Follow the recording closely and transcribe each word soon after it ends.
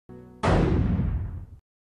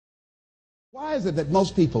Why is it that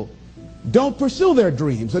most people don't pursue their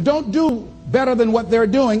dreams or don't do better than what they're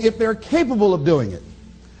doing if they're capable of doing it?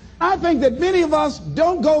 I think that many of us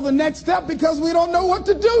don't go the next step because we don't know what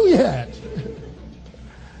to do yet.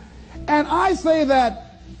 And I say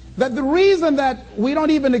that the reason that we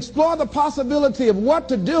don't even explore the possibility of what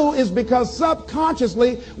to do is because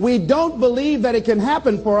subconsciously we don't believe that it can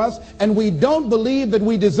happen for us, and we don't believe that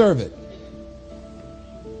we deserve it.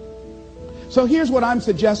 So here's what I'm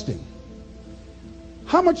suggesting.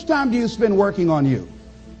 How much time do you spend working on you?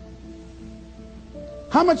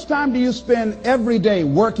 How much time do you spend every day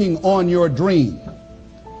working on your dream?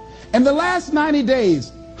 In the last 90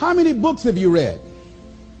 days, how many books have you read?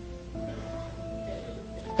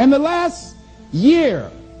 In the last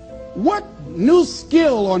year, what new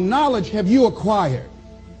skill or knowledge have you acquired?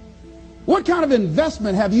 What kind of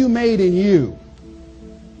investment have you made in you?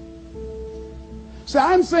 So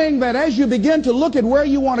I'm saying that as you begin to look at where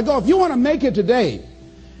you want to go, if you want to make it today,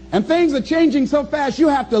 and things are changing so fast you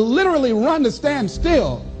have to literally run to stand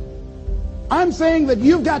still, I'm saying that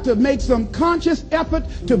you've got to make some conscious effort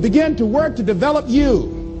to begin to work to develop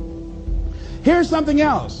you. Here's something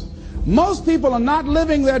else. Most people are not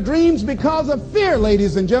living their dreams because of fear,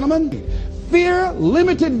 ladies and gentlemen. Fear,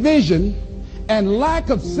 limited vision, and lack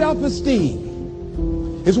of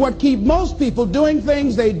self-esteem is what keep most people doing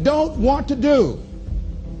things they don't want to do.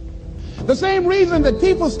 The same reason that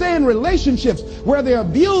people stay in relationships where they're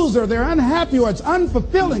abused or they're unhappy or it's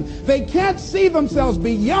unfulfilling, they can't see themselves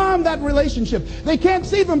beyond that relationship. They can't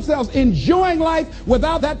see themselves enjoying life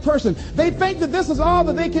without that person. They think that this is all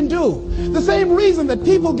that they can do. The same reason that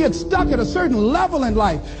people get stuck at a certain level in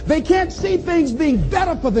life. They can't see things being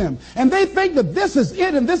better for them. And they think that this is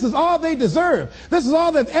it and this is all they deserve. This is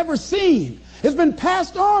all they've ever seen. It's been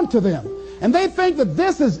passed on to them. And they think that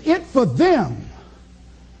this is it for them.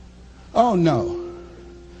 Oh no.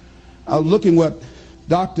 I was looking what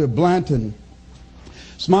Dr. Blanton,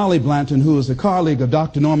 Smiley Blanton, who is a colleague of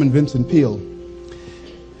Dr. Norman Vincent Peale,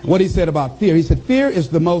 what he said about fear. He said, fear is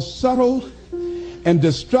the most subtle and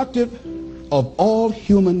destructive of all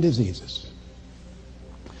human diseases.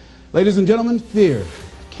 Ladies and gentlemen, fear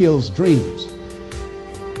kills dreams.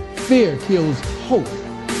 Fear kills hope.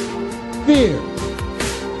 Fear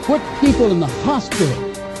puts people in the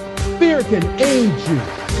hospital. Fear can age you.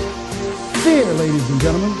 Fear, ladies and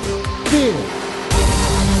gentlemen, fear.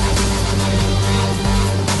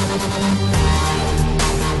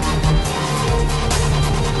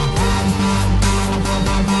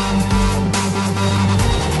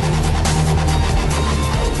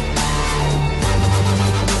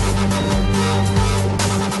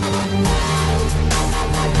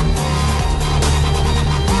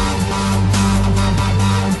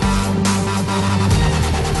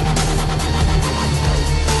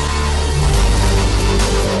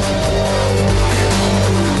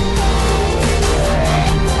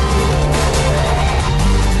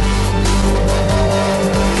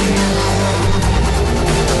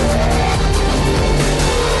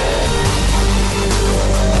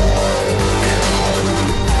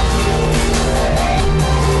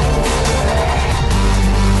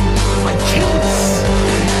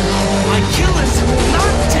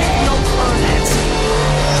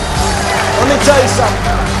 Let me tell you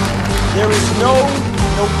something. There is no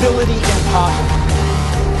nobility in poverty.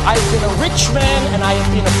 I have been a rich man and I have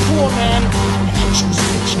been a poor man, and I choose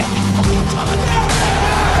rich every fucking time.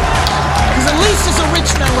 Because at least as a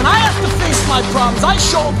rich man, when I have to face my problems, I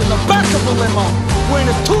show up in the back of a limo wearing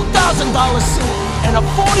a $2,000 suit and a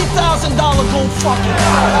 $40,000 gold fucking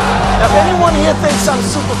car. Now if anyone here thinks I'm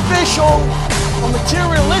superficial or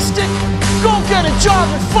materialistic, go get a job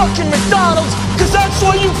at fucking McDonald's, because that's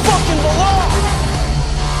where you fucking belong.